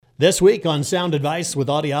This week on Sound Advice with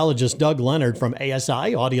audiologist Doug Leonard from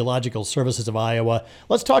ASI, Audiological Services of Iowa,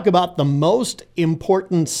 let's talk about the most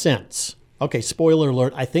important sense. Okay, spoiler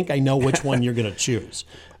alert, I think I know which one you're going to choose.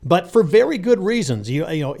 But for very good reasons. You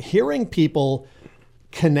know, hearing people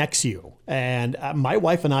connects you. And my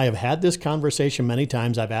wife and I have had this conversation many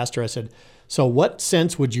times. I've asked her, I said, so what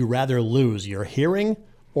sense would you rather lose, your hearing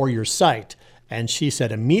or your sight? And she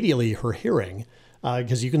said immediately her hearing,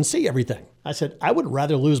 because you can see everything. I said, I would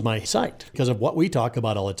rather lose my sight because of what we talk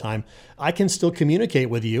about all the time. I can still communicate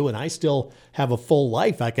with you and I still have a full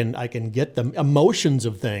life. I can get the emotions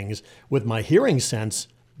of things with my hearing sense,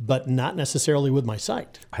 but not necessarily with my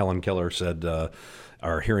sight. Helen Keller said,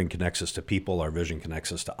 our hearing connects us to people, our vision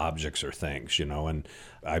connects us to objects or things, you know, and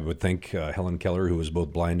I would think Helen Keller, who is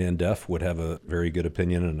both blind and deaf, would have a very good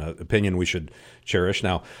opinion and an opinion we should cherish.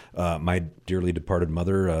 Now, my dearly departed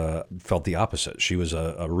mother felt the opposite. She was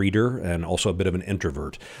a reader and also a bit of an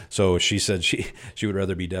introvert. So she said she would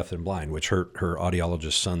rather be deaf than blind, which hurt her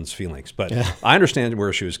audiologist son's feelings. But yeah. I understand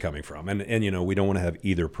where she was coming from. And you know, we don't want to have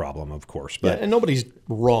either problem, of course. But yeah, and nobody's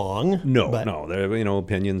wrong. No. You know,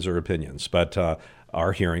 opinions are opinions. But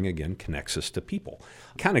our hearing, again, connects us to people.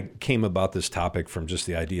 Kind of came about this topic from just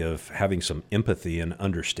the idea of having some empathy and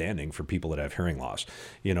understanding for people that have hearing loss.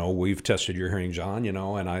 You know, we've tested your hearing, John, you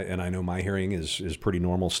know, and I know my hearing is pretty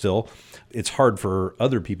normal still. It's hard for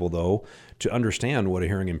other people, though, to understand what a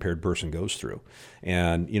hearing impaired person goes through.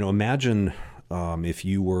 And, you know, imagine if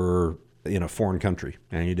you were in a foreign country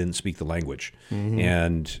and you didn't speak the language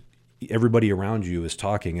and everybody around you is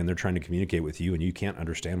talking and they're trying to communicate with you and you can't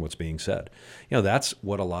understand what's being said. You know, that's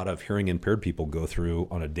what a lot of hearing impaired people go through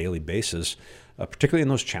on a daily basis, particularly in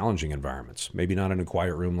those challenging environments. Maybe not in a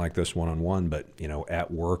quiet room like this one-on-one, but, you know, at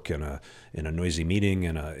work, in a noisy meeting,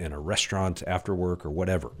 in a restaurant after work or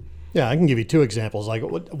whatever. Yeah, I can give you two examples, like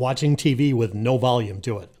watching TV with no volume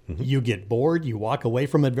to it. Mm-hmm. You get bored, you walk away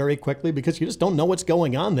from it very quickly because you just don't know what's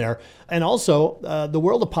going on there. And also the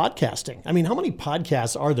world of podcasting. I mean, how many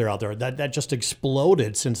podcasts are there out there that just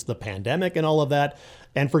exploded since the pandemic and all of that?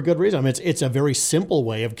 And for good reason. I mean, it's a very simple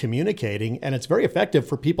way of communicating, and it's very effective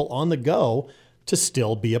for people on the go to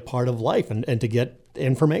still be a part of life and to get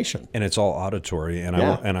information. And it's all auditory. And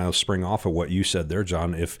I'll spring off of what you said there,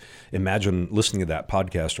 John. Imagine listening to that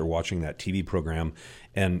podcast or watching that TV program,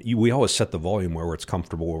 and we always set the volume where it's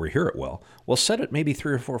comfortable, where we hear it well. Well, set it maybe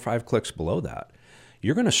 3 or 4 or 5 clicks below that.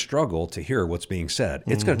 You're going to struggle to hear what's being said.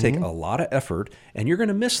 It's going to take a lot of effort, and you're going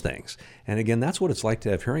to miss things. And again, that's what it's like to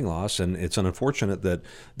have hearing loss, and it's unfortunate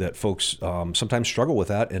that folks sometimes struggle with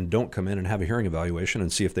that and don't come in and have a hearing evaluation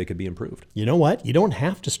and see if they could be improved. You know what? You don't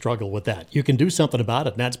have to struggle with that. You can do something about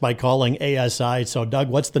it, and that's by calling ASI. So, Doug,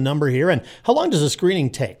 what's the number here, and how long does a screening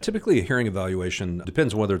take? Typically, a hearing evaluation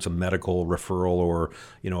depends on whether it's a medical referral or,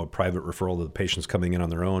 you know, a private referral that the patient's coming in on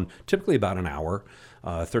their own. Typically about an hour.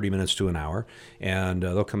 30 minutes to an hour, and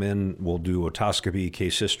they'll come in, we'll do otoscopy,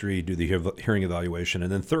 case history, do the hearing evaluation,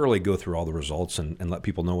 and then thoroughly go through all the results and let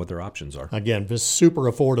people know what their options are. Again, this is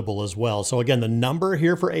super affordable as well. So again, the number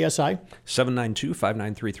here for ASI?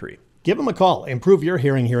 792-5933. Give them a call. Improve your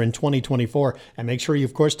hearing here in 2024. And make sure you,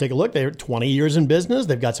 of course, take a look. They're 20 years in business.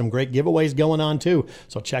 They've got some great giveaways going on, too.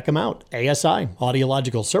 So check them out. ASI,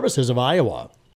 Audiological Services of Iowa.